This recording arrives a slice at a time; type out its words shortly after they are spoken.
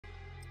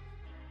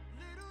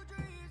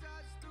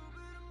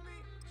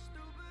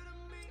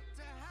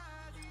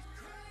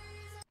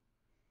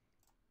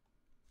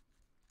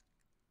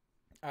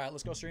Alright,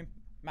 let's go stream.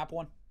 Map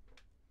 1.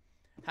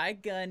 Hi,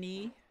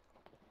 Gunny.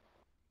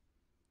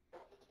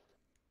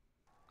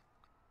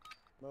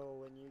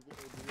 Mo, when you get,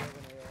 do you have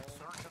an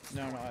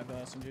AR? No, I have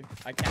SMG.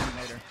 I can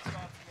later.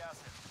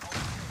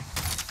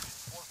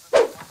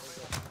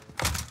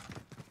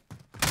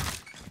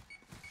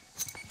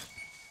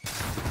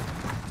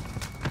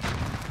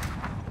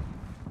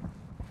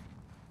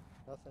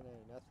 Nothing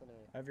A.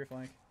 I have your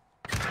flank.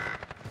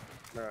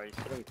 Bro, he's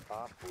sitting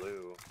top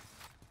blue.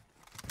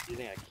 He's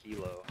using a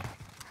kilo.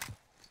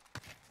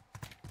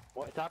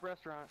 What? Top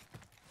restaurant.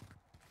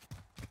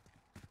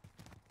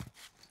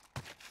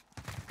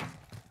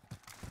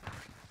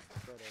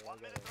 Got 1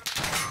 minute it.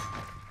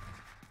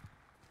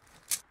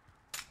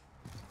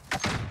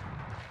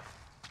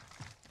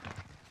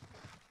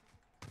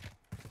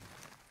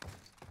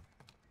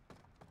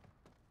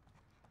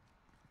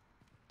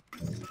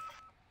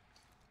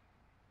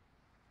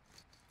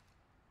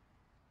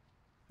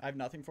 I have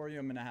nothing for you.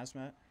 I'm in a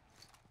hazmat.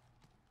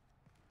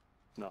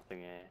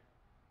 Nothing, eh?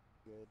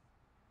 Good.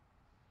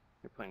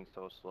 You're playing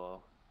so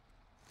slow.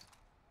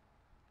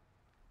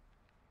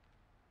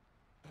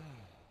 You're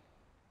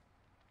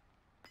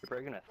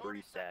breaking a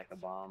 3-stack a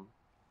bomb.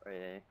 Right,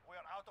 eh? We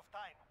are out of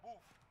time. Move.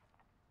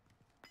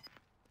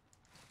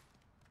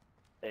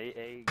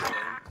 A, go in.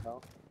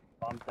 No.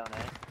 Bomb's down A.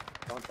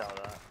 Don't tell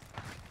that.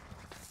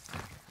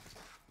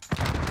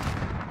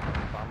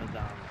 Bomb is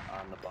down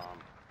on the bomb.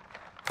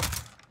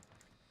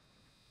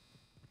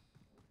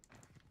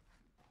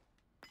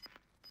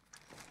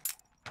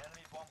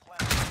 Enemy bomb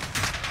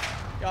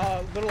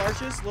planted. Little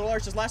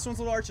arches. Last one's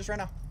little arches right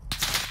now.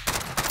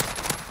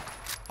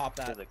 Pop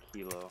that. There's a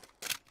kilo.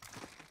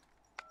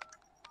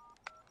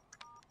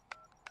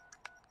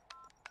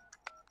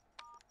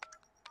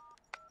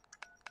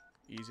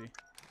 Easy.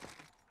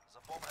 The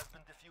bomb has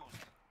been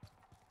defused.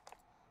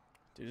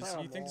 Dude,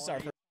 you think this is our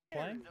first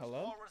playing? There's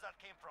Hello? flowers that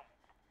came from.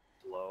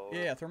 Slow.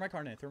 Yeah, throw my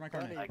carnet. Throw my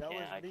carnet. Buddy. I That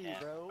can't, was I me, can't.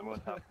 bro. I'm going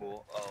top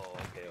pool. Oh,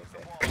 okay, The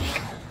okay. bomb. All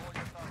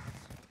your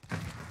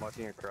targets.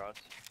 Watching your cross.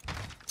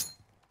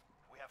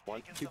 We have One,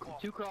 taken two, the bomb.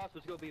 two cross.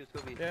 Let's go B. Let's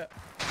go B. Yeah.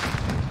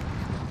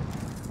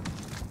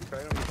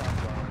 Try to be top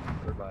flower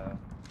or bio.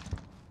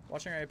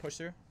 Watching A push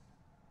through.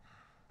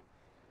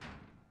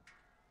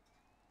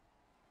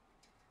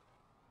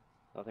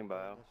 Nothing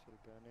bio. That's a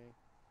gunny.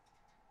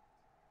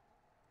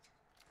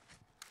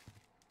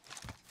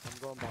 I'm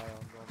going bio.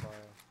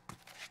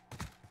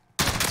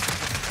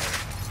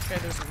 Okay,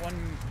 there's one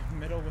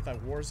middle with a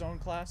Warzone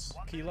class.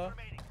 1 minute Kilo.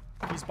 remaining.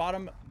 He's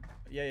bottom.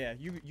 Yeah.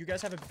 You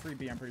guys have a free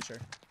B, I'm pretty sure.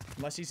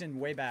 Unless he's in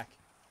way back.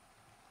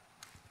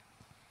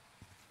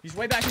 He's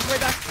way back.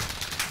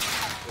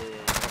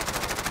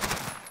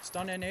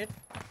 Stun and nade.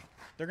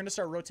 They're gonna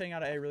start rotating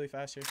out of A really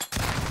fast here.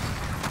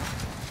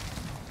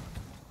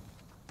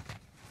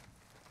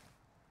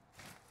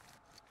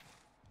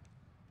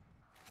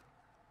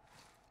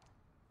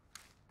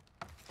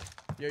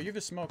 Yo, you have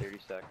a smoke. 30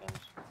 seconds.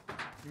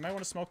 You might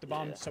want to smoke the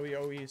bomb Yeah. so he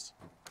OEs.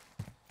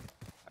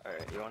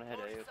 Alright, you want to hit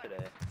A or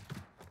today?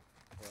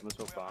 I'm gonna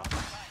smoke bomb.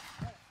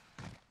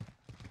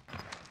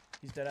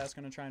 He's dead ass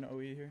gonna try and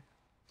OE here.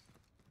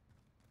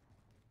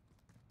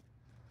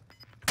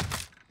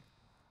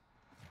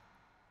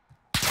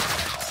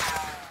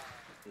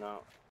 No.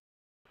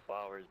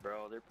 Flowers,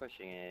 bro. They're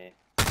pushing A.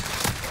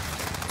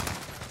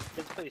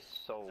 This plays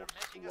so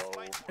slow.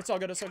 It's all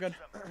good.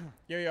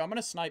 Yo, I'm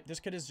gonna snipe. This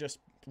kid is just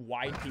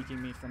wide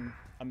peeking me from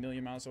a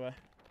million miles away.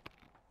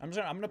 I'm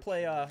gonna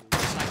play snipe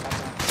outside.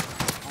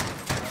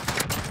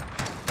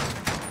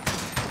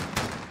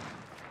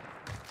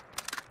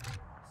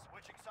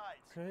 Switching sides.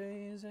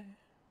 Crazy.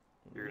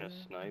 You're gonna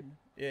snipe?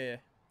 Yeah.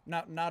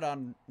 Not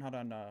on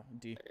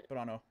D, but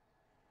on O.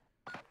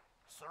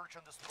 Search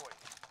and destroy.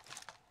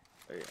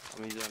 Alright,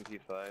 I'm using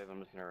MP5. I'm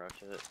just gonna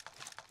rush it.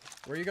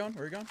 Where you going?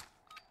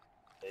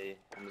 A.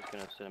 I'm just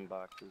gonna sit in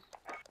boxes.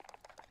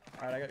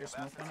 Alright, I got your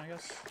smoke one, I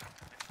guess.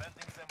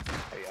 Defending them.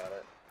 I got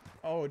it.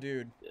 Oh,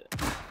 dude. Yeah.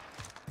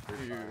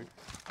 Dude. Is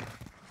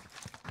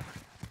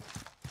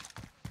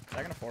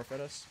that gonna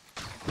forfeit us?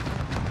 No,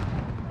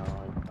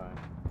 it's fine.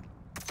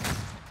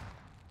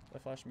 I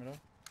flash middle.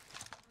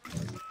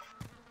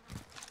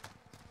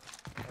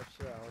 Watch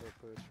the outer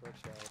push.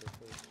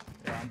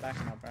 Yeah, I'm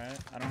backing up, alright?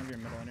 I don't have your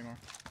middle anymore.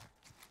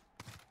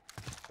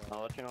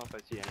 I'll let you know if I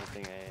see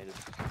anything A.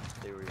 Just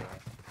stay where you're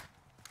at.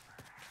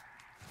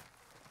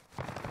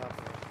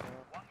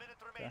 1 minute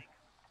remaining.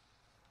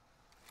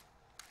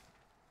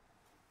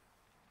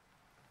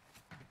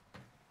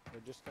 We're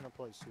just gonna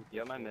play super. You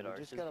got my slow. mid We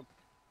just arches? gotta.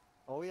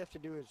 All we have to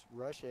do is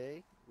rush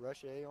A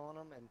on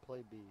them, and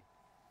play B.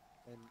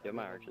 And You got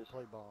my and arches?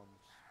 Play bombs.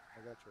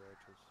 I got your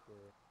arches.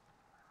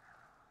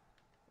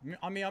 Yeah.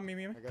 On me. I got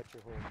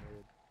your whole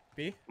mid.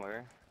 B?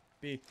 Where?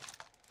 B.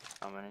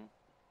 How many?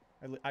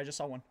 I just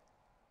saw one.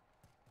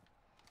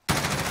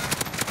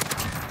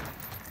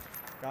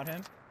 Got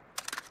him.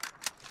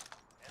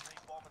 Enemy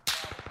bomb at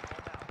ground. Go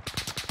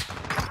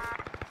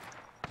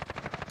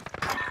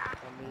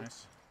now. On me.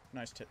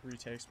 Nice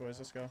retakes, boys.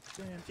 Let's go.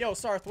 Yo,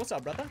 Sarth, what's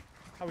up, brother?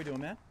 How we doing,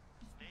 man?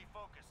 Stay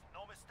focused.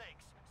 No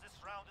mistakes. This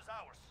round is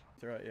ours.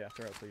 Throw it, yeah,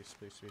 throw it, please,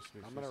 please, please,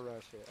 please. I'm gonna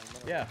rush it.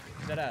 Yeah,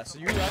 dead ass. So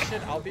you rush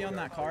it, I'll be on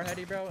that car,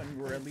 Heady, bro, and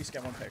we're at least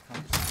get one pick. Huh?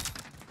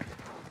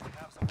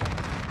 Have some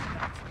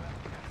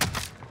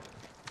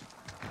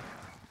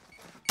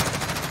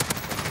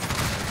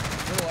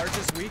Little Arch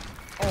is weak.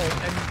 Oh,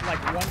 and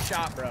like one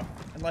shot, bro.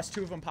 Unless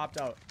two of them popped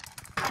out.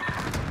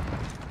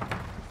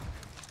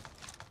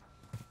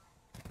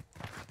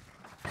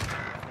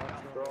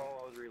 Bro,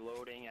 I was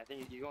reloading. I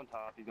think he's going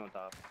top. He's going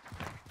top.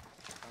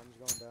 Time's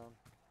going down.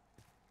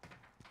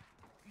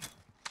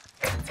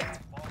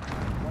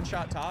 One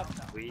shot top.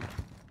 Weak.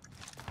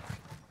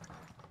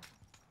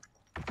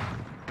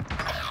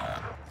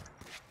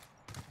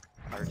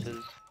 Arches,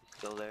 he's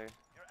still there.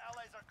 Your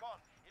allies are gone.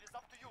 It is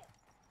up to you.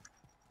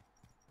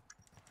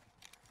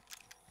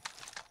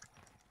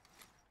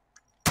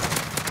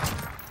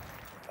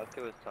 Let's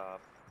go with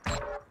top.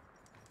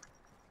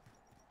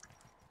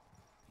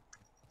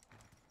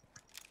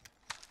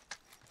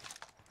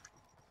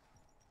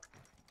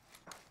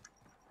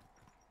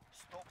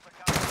 Stop the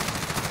counter.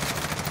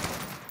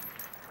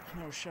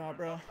 No shot,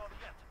 bro. Not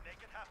yet.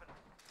 Make it happen.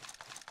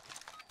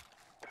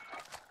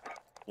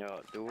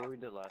 Yo, do what we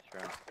did last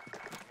round. We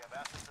have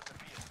assets in the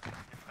field.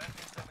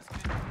 Defending them is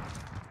clear.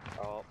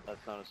 Oh,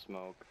 that's not a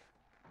smoke.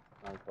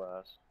 On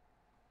class.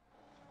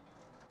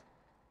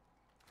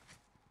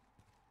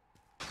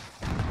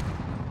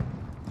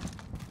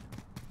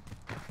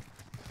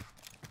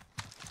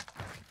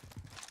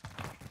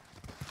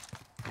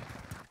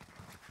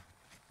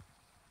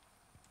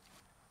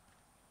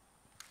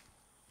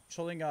 Just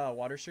holding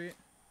Water Street.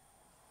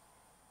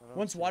 I don't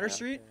One's see Water anything.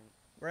 Street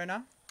right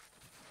now.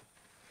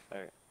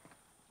 Alright.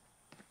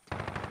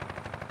 Let's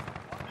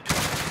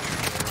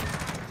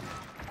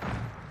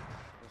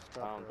I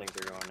stop don't think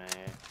they're going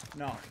A.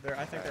 No, they're.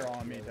 I think they're all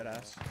on me, dead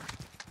ass.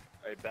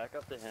 Alright, back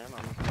up to him.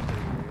 I'm just gonna put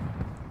it here.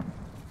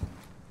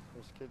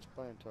 This kid's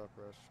playing top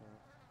restaurant.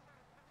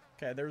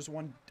 Okay, there's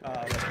one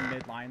like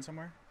mid line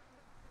somewhere.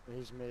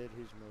 He's mid.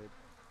 He's mid.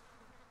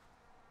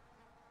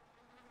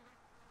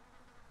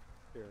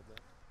 Here, that.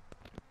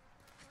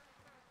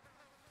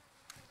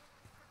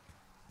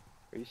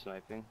 Are you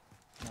sniping?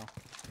 No. 30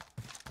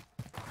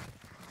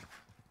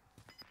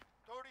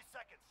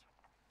 seconds.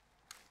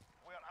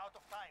 We are out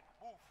of time.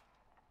 Move.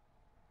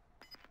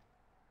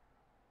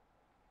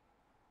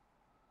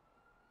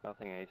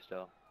 Nothing A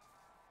still.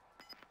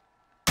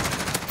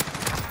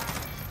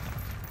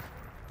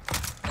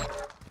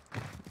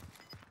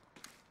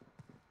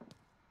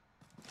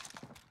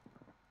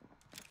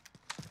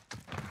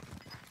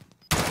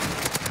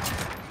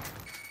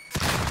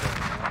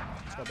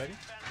 Let's go, baby.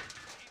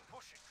 Keep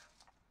pushing.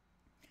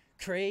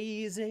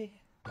 Crazy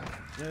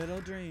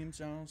little dreams,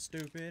 so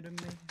stupid to me,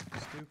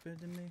 stupid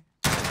to me.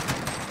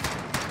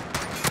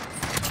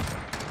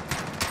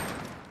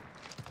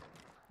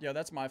 Yo,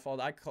 that's my fault.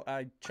 I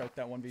choked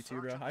that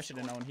 1v2, bro. I should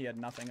have known he had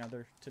nothing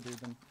other to do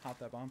than hop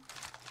that bomb.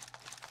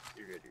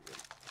 You're good, you're good.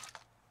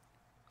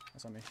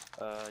 That's on me.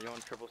 You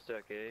want triple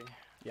stack A?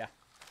 Yeah.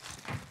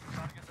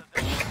 Targets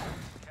are down.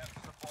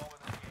 Capture the ball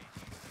with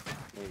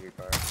engage. Maybe your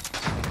car.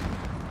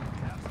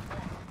 Have the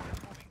ball. Get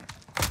moving.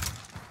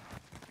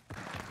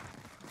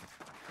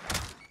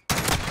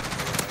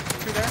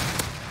 Two there.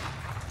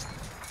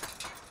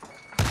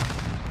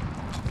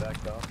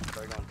 Backed up.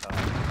 Try going top.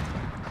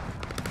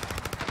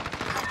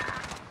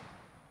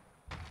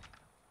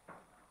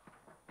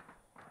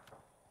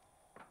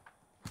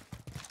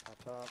 On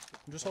top.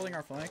 I'm just holding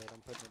our flank. Alright,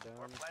 I'm putting it We're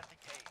down. planting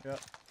A. Yep.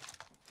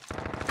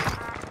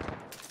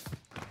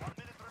 1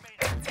 minute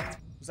remaining.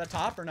 Was that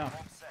top or no? All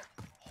set.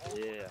 Hold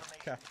Yeah. information.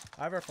 Okay.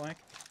 I have our flank.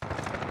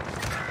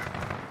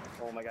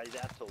 Oh my god, he's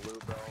absolute,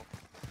 bro.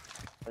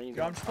 I think he's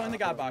Yo, I'm going just playing the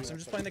top. god box. I'm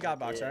just playing the god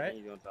box, Yeah, I alright?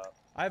 think he's going top.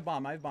 I have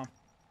bomb. I have bomb.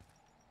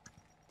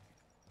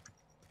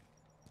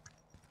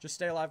 Just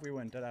stay alive, we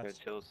win. Dead Yo, ass.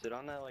 chill. Sit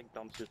on that like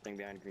dumpster thing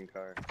behind green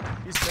car.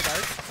 He's big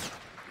arch.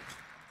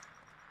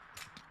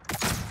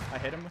 I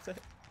hit him with it.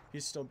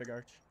 He's still big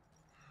arch.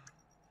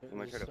 You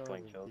might He's try to still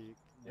flank in Chills. deep.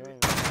 Maybe.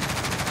 Don't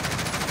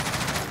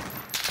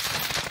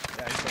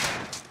Yeah, he's still big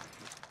arch.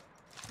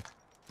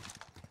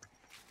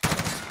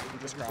 He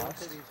just even-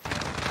 crossed.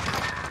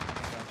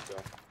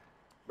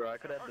 Bro, I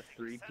could have the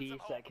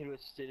 3-piece. That kid was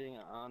sitting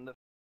on the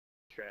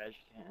trash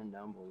can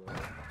down below.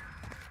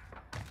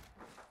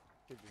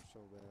 Kids are so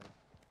bad.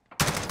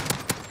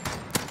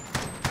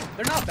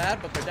 They're not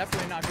bad, but they're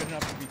definitely not good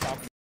enough to be top,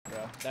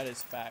 bro. That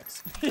is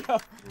facts. Yo. No.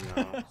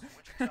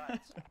 Switching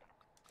sides.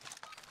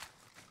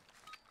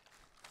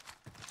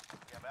 We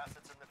have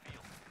assets in the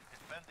field.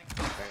 Defending.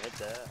 Alright, hit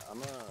that. I'm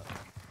gonna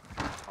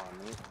on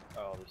me.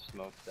 Oh, they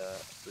smoked that.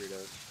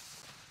 Burritos.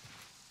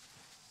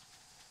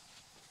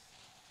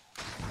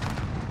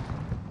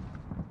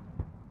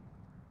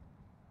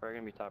 Probably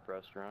gonna be top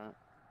restaurant.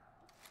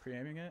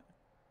 Pre-aiming it.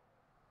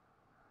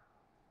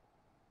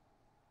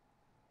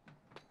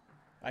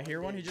 I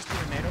hear one. He just threw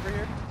a nade over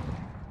here.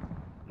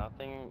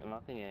 Nothing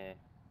A.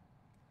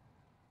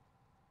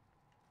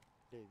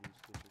 Hey, these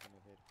kids are gonna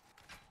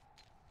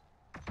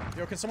hit.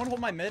 Yo, can someone hold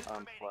my mid?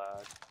 I'm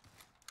flash.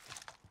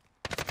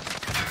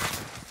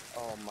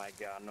 Oh my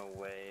god, no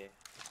way.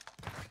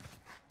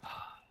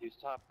 He's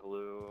top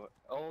blue.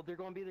 Oh, they're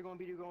going B, they're going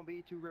B, they're going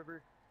B, 2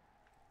 river.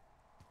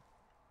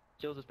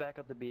 Chills us back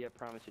up the B, I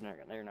promise you're not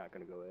gonna, they're not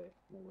gonna go A.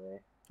 No way.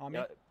 On me.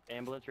 Yeah,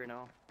 ambulance right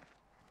now.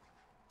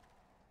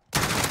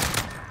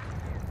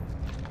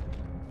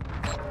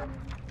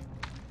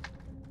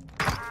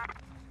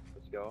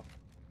 Let's go.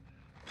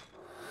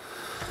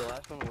 The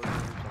last one was here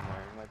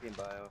somewhere, it might be in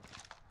bio.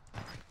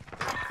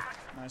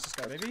 Nice, this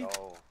guy, Let's baby.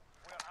 go.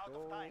 We are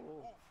out of time.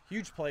 Move.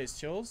 Huge plays,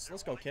 Chills.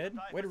 Let's go, kid.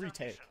 Way to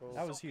retake. Cool.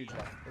 That was huge,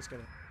 though. Let's get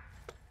it.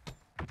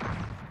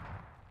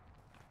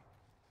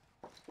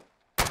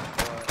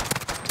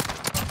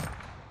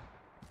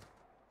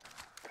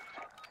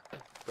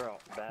 Bro,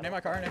 battle. Name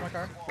my car, name my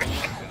car.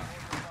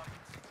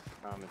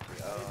 I'm into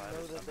it. I Oh, I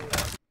didn't know just that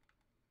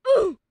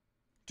they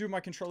Dude,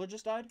 my controller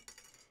just died.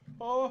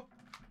 Oh.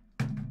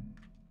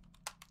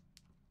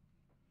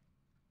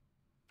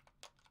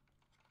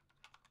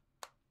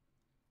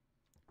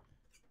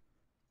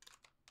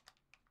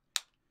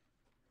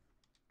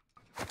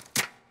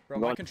 Bro,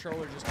 my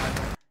controller just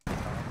died.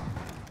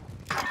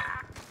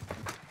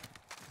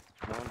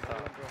 No one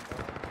top.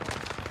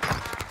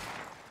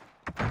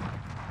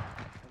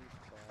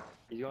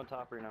 He's going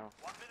top right now.